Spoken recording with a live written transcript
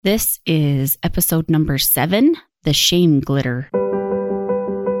This is episode number 7, The Shame Glitter.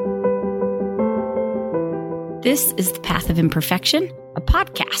 This is The Path of Imperfection, a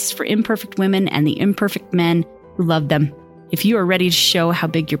podcast for imperfect women and the imperfect men who love them. If you are ready to show how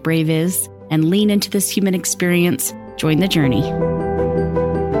big your brave is and lean into this human experience, join the journey.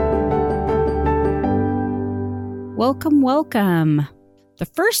 Welcome, welcome. The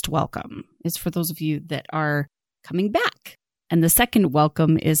first welcome is for those of you that are coming back. And the second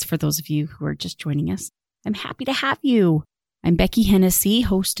welcome is for those of you who are just joining us. I'm happy to have you. I'm Becky Hennessy,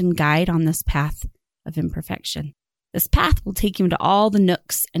 host and guide on this path of imperfection. This path will take you into all the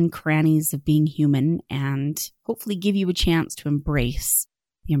nooks and crannies of being human and hopefully give you a chance to embrace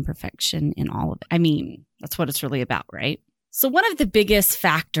the imperfection in all of it. I mean, that's what it's really about, right? So one of the biggest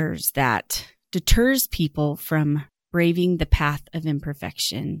factors that deters people from braving the path of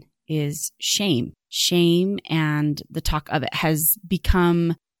imperfection is shame. Shame and the talk of it has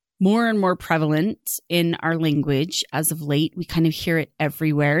become more and more prevalent in our language as of late. We kind of hear it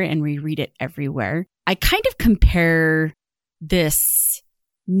everywhere and we read it everywhere. I kind of compare this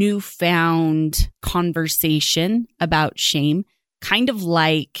newfound conversation about shame kind of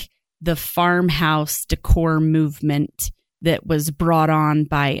like the farmhouse decor movement that was brought on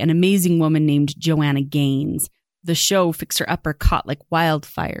by an amazing woman named Joanna Gaines. The show Fixer Upper caught like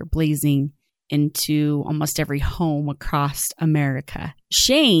wildfire, blazing into almost every home across America.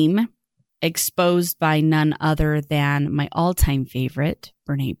 Shame, exposed by none other than my all-time favorite,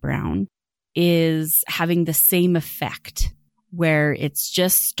 Brené Brown, is having the same effect where it's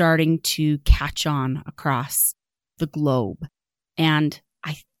just starting to catch on across the globe. And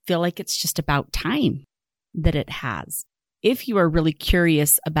I feel like it's just about time that it has. If you are really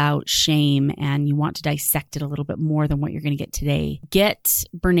curious about shame and you want to dissect it a little bit more than what you're going to get today, get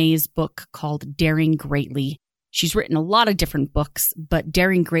Brené's book called Daring Greatly. She's written a lot of different books, but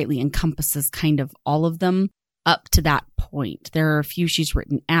Daring Greatly encompasses kind of all of them up to that point. There are a few she's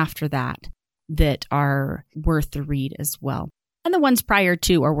written after that that are worth the read as well. And the ones prior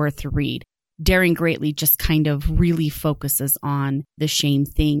to are worth the read. Daring Greatly just kind of really focuses on the shame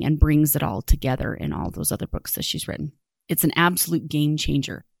thing and brings it all together in all those other books that she's written. It's an absolute game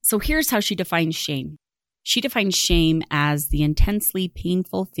changer. So here's how she defines shame. She defines shame as the intensely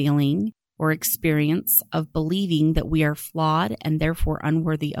painful feeling or experience of believing that we are flawed and therefore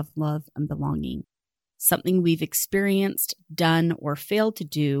unworthy of love and belonging. Something we've experienced, done, or failed to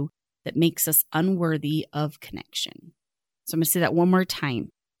do that makes us unworthy of connection. So I'm going to say that one more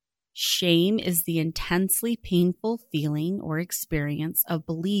time. Shame is the intensely painful feeling or experience of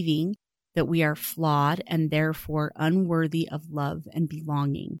believing that we are flawed and therefore unworthy of love and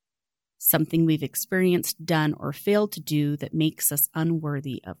belonging. Something we've experienced, done, or failed to do that makes us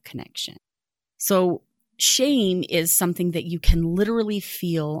unworthy of connection. So shame is something that you can literally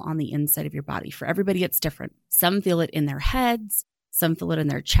feel on the inside of your body. For everybody, it's different. Some feel it in their heads, some feel it in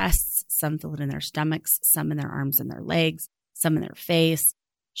their chests, some feel it in their stomachs, some in their arms and their legs, some in their face.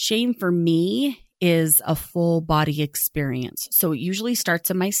 Shame for me is a full body experience. So it usually starts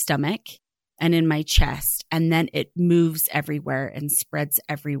in my stomach and in my chest, and then it moves everywhere and spreads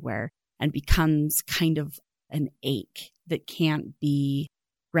everywhere and becomes kind of an ache that can't be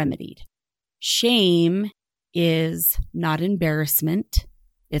remedied. Shame is not embarrassment.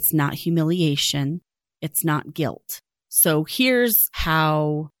 It's not humiliation. It's not guilt. So here's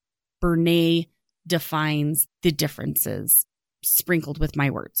how Brené defines the differences sprinkled with my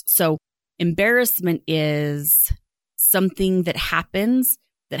words. So embarrassment is something that happens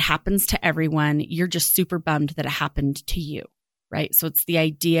to everyone. You're just super bummed that it happened to you, right? So it's the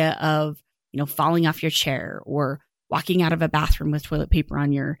idea of, falling off your chair or walking out of a bathroom with toilet paper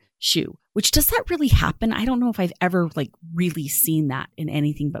on your shoe, which does that really happen? I don't know if I've ever really seen that in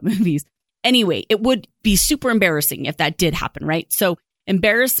anything but movies. Anyway, it would be super embarrassing if that did happen, right? So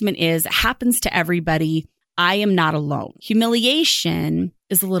embarrassment it happens to everybody. I am not alone. Humiliation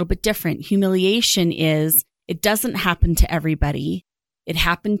is a little bit different. Humiliation is, it doesn't happen to everybody. It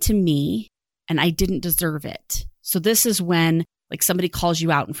happened to me and I didn't deserve it. So this is when somebody calls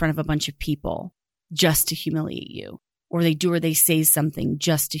you out in front of a bunch of people just to humiliate you, or they say something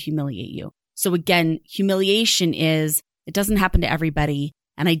just to humiliate you. So again, humiliation is, it doesn't happen to everybody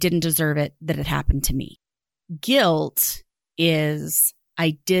and I didn't deserve it, that it happened to me. Guilt is,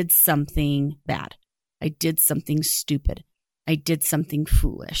 I did something bad. I did something stupid. I did something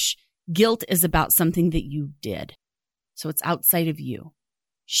foolish. Guilt is about something that you did. So it's outside of you.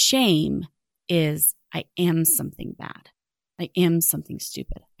 Shame is, I am something bad. I am something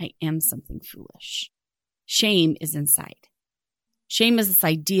stupid. I am something foolish. Shame is inside. Shame is this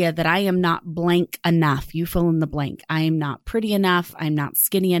idea that I am not blank enough. You fill in the blank. I am not pretty enough. I'm not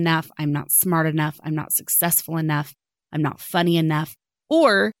skinny enough. I'm not smart enough. I'm not successful enough. I'm not funny enough.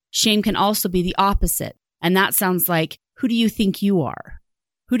 Or shame can also be the opposite. And that sounds like, who do you think you are?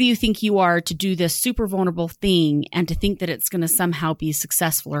 Who do you think you are to do this super vulnerable thing and to think that it's going to somehow be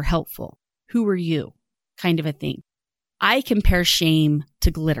successful or helpful? Who are you? Kind of a thing. I compare shame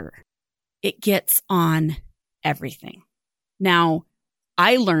to glitter. It gets on everything. Now,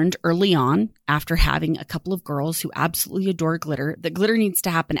 I learned early on, after having a couple of girls who absolutely adore glitter, that glitter needs to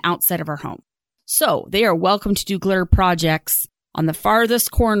happen outside of our home. So they are welcome to do glitter projects on the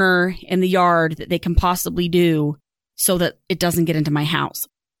farthest corner in the yard that they can possibly do so that it doesn't get into my house.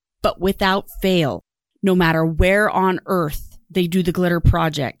 But without fail, no matter where on earth they do the glitter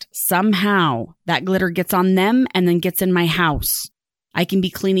project, somehow that glitter gets on them and then gets in my house. I can be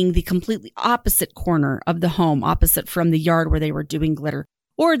cleaning the completely opposite corner of the home, opposite from the yard where they were doing glitter.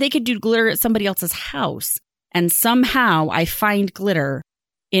 Or they could do glitter at somebody else's house, and somehow I find glitter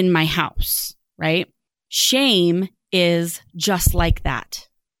in my house, right? Shame is just like that.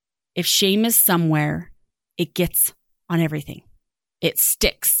 If shame is somewhere, it gets on everything. It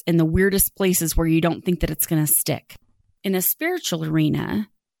sticks in the weirdest places where you don't think that it's going to stick. In a spiritual arena,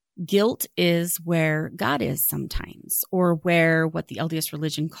 guilt is where God is sometimes, or where what the LDS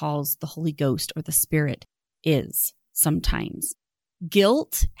religion calls the Holy Ghost or the Spirit is sometimes.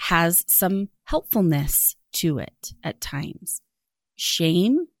 Guilt has some helpfulness to it at times.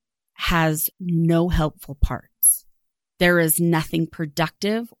 Shame has no helpful parts. There is nothing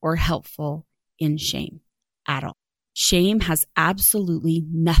productive or helpful in shame at all. Shame has absolutely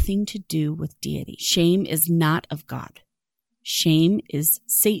nothing to do with deity. Shame is not of God. Shame is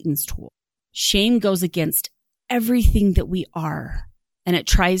Satan's tool. Shame goes against everything that we are, and it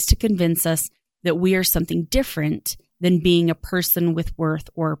tries to convince us that we are something different than being a person with worth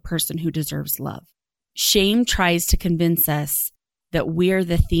or a person who deserves love. Shame tries to convince us that we are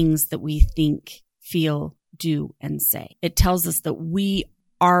the things that we think, feel, do, and say. It tells us that we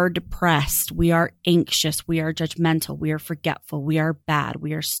are depressed, we are anxious, we are judgmental, we are forgetful, we are bad,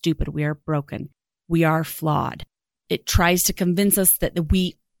 we are stupid, we are broken, we are flawed. It tries to convince us that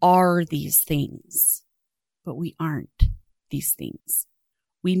we are these things, but we aren't these things.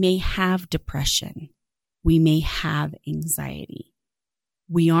 We may have depression. We may have anxiety.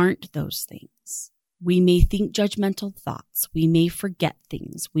 We aren't those things. We may think judgmental thoughts. We may forget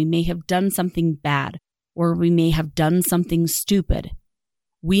things. We may have done something bad, or we may have done something stupid.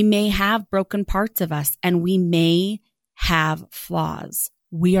 We may have broken parts of us, and we may have flaws.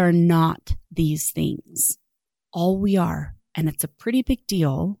 We are not these things. All we are, and it's a pretty big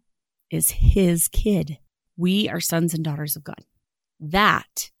deal, is His kid. We are sons and daughters of God.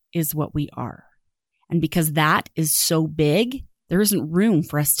 That is what we are. And because that is so big, there isn't room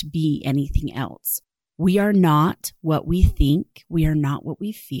for us to be anything else. We are not what we think. We are not what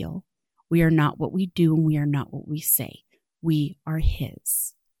we feel. We are not what we do, and we are not what we say. We are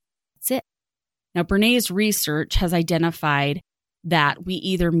His. That's it. Now, Brené's research has identified that we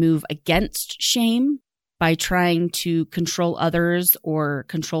either move against shame by trying to control others or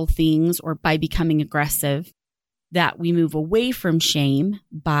control things, or by becoming aggressive, that we move away from shame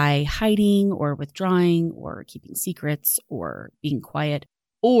by hiding or withdrawing or keeping secrets or being quiet,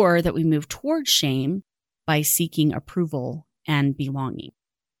 or that we move towards shame by seeking approval and belonging.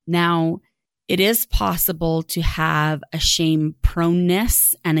 Now, it is possible to have a shame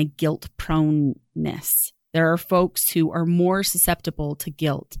proneness and a guilt proneness. There are folks who are more susceptible to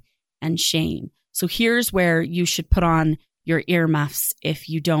guilt and shame. So here's where you should put on your earmuffs if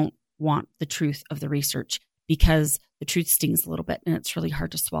you don't want the truth of the research, because the truth stings a little bit and it's really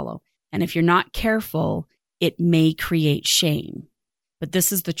hard to swallow. And if you're not careful, it may create shame. But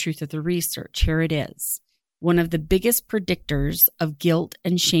this is the truth of the research. Here it is. One of the biggest predictors of guilt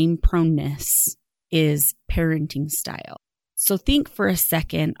and shame proneness is parenting style. So think for a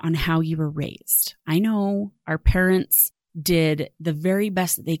second on how you were raised. I know our parents did the very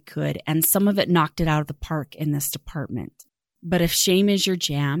best that they could, and some of it knocked it out of the park in this department. But if shame is your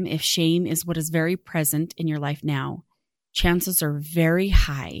jam, if shame is what is very present in your life now, chances are very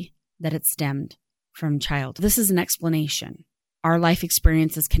high that it stemmed from childhood. This is an explanation. Our life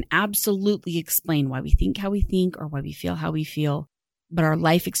experiences can absolutely explain why we think how we think or why we feel how we feel, but our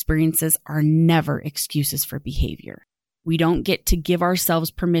life experiences are never excuses for behavior. We don't get to give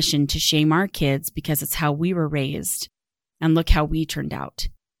ourselves permission to shame our kids because it's how we were raised, and look how we turned out.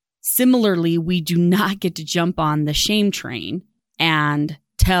 Similarly, we do not get to jump on the shame train and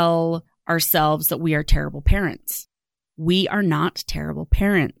tell ourselves that we are terrible parents. We are not terrible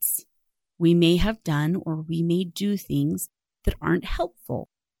parents. We may have done or we may do things that aren't helpful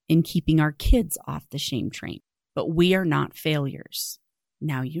in keeping our kids off the shame train. But we are not failures.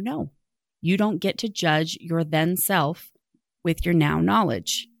 Now you know. You don't get to judge your then self with your now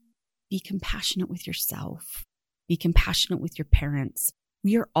knowledge. Be compassionate with yourself. Be compassionate with your parents.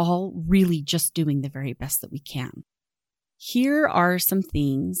 We are all really just doing the very best that we can. Here are some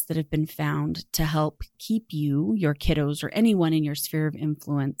things that have been found to help keep you, your kiddos, or anyone in your sphere of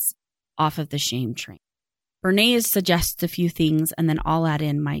influence off of the shame train. Brene suggests a few things, and then I'll add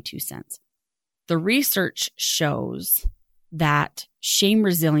in my 2 cents. The research shows that shame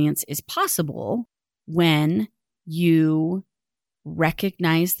resilience is possible when you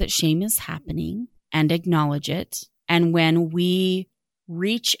recognize that shame is happening and acknowledge it, and when we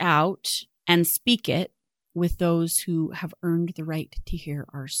reach out and speak it with those who have earned the right to hear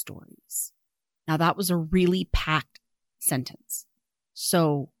our stories. Now, that was a really packed sentence.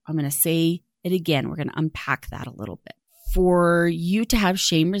 So I'm going to say it again. We're going to unpack that a little bit. For you to have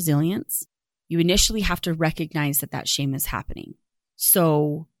shame resilience, you initially have to recognize that that shame is happening.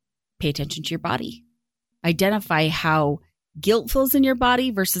 So pay attention to your body. Identify how guilt feels in your body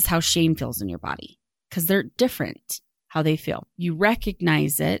versus how shame feels in your body, because they're different, how they feel. You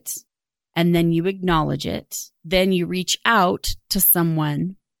recognize it, and then you acknowledge it. Then you reach out to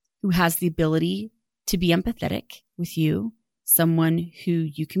someone who has the ability to be empathetic with you, someone who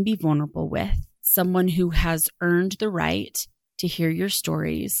you can be vulnerable with, someone who has earned the right to hear your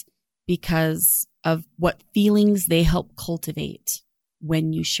stories because of what feelings they help cultivate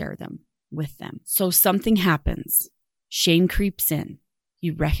when you share them with them. So something happens. Shame creeps in.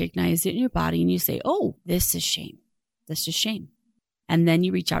 You recognize it in your body and you say, oh, this is shame. This is shame. And then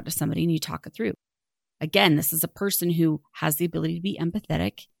you reach out to somebody and you talk it through. Again, this is a person who has the ability to be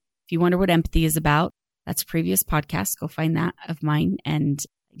empathetic. If you wonder what empathy is about, that's a previous podcast. Go find that of mine and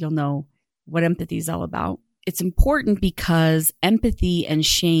you'll know what empathy is all about. It's important because empathy and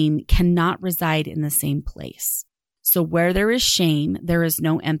shame cannot reside in the same place. So where there is shame, there is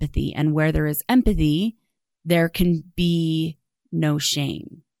no empathy. And where there is empathy, there can be no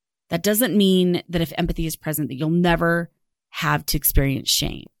shame. That doesn't mean that if empathy is present, that you'll never have to experience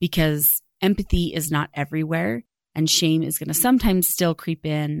shame, because empathy is not everywhere and shame is going to sometimes still creep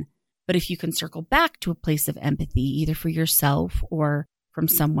in. But if you can circle back to a place of empathy, either for yourself or from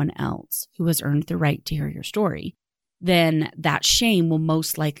someone else who has earned the right to hear your story, then that shame will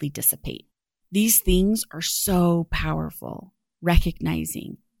most likely dissipate. These things are so powerful,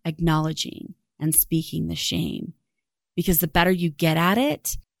 recognizing, acknowledging, and speaking the shame, because the better you get at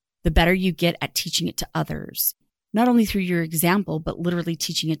it, the better you get at teaching it to others, not only through your example, but literally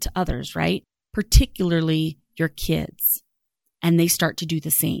teaching it to others, right? Particularly your kids. And they start to do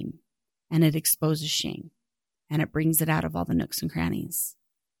the same, and it exposes shame and it brings it out of all the nooks and crannies.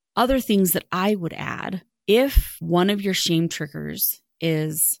 Other things that I would add, if one of your shame triggers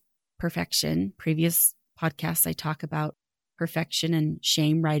is perfection, previous podcasts I talk about perfection and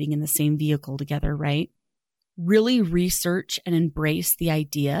shame riding in the same vehicle together, right? Really research and embrace the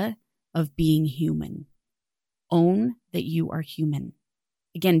idea of being human. Own that you are human.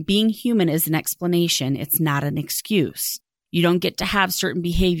 Again, being human is an explanation. It's not an excuse. You don't get to have certain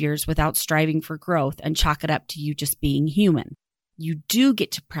behaviors without striving for growth and chalk it up to you just being human. You do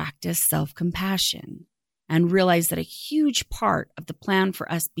get to practice self-compassion and realize that a huge part of the plan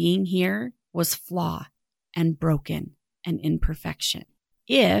for us being here was flaw and broken and imperfection.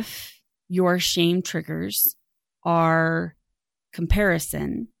 If your shame triggers are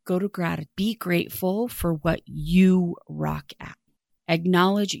comparison, go to gratitude. Be grateful for what you rock at.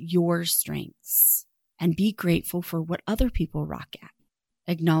 Acknowledge your strengths and be grateful for what other people rock at,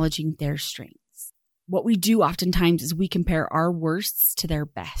 acknowledging their strengths. What we do oftentimes is we compare our worsts to their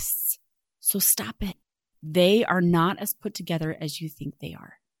bests. So stop it. They are not as put together as you think they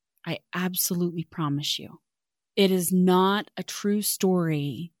are. I absolutely promise you. It is not a true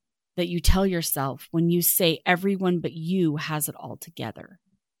story that you tell yourself when you say everyone but you has it all together.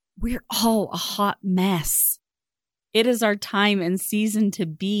 We're all a hot mess. It is our time and season to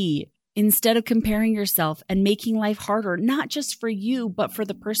be. Instead of comparing yourself and making life harder, not just for you, but for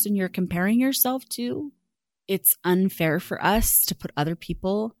the person you're comparing yourself to, it's unfair for us to put other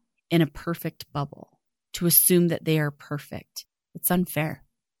people in a perfect bubble, to assume that they are perfect. It's unfair.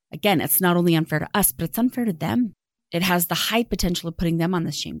 Again, it's not only unfair to us, but it's unfair to them. It has the high potential of putting them on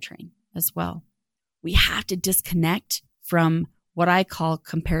the shame train as well. We have to disconnect from what I call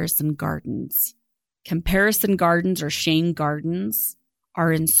comparison gardens. Comparison gardens or shame gardens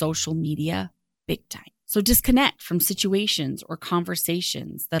are in social media big time. So disconnect from situations or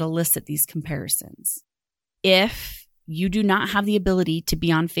conversations that elicit these comparisons. If you do not have the ability to be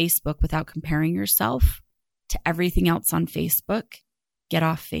on Facebook without comparing yourself, to everything else on Facebook, get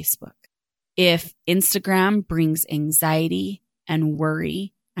off Facebook. If Instagram brings anxiety and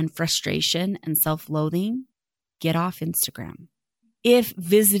worry and frustration and self-loathing, get off Instagram. If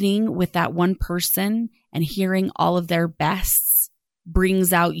visiting with that one person and hearing all of their bests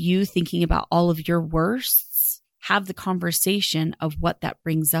brings out you thinking about all of your worsts, have the conversation of what that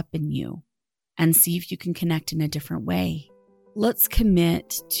brings up in you and see if you can connect in a different way. Let's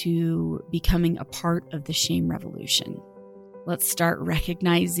commit to becoming a part of the shame revolution. Let's start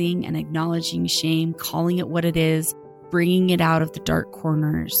recognizing and acknowledging shame, calling it what it is, bringing it out of the dark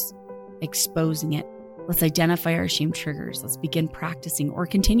corners, exposing it. Let's identify our shame triggers. Let's begin practicing or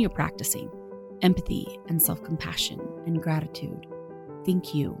continue practicing empathy and self-compassion and gratitude.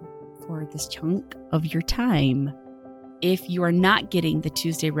 Thank you for this chunk of your time. If you are not getting the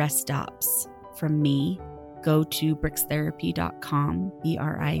Tuesday rest stops from me, go to brickstherapy.com,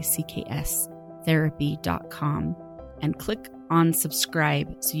 BRICKS therapy.com, and click on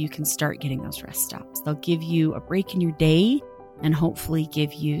subscribe so you can start getting those rest stops. They'll give you a break in your day and hopefully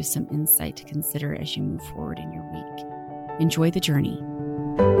give you some insight to consider as you move forward in your week. Enjoy the journey.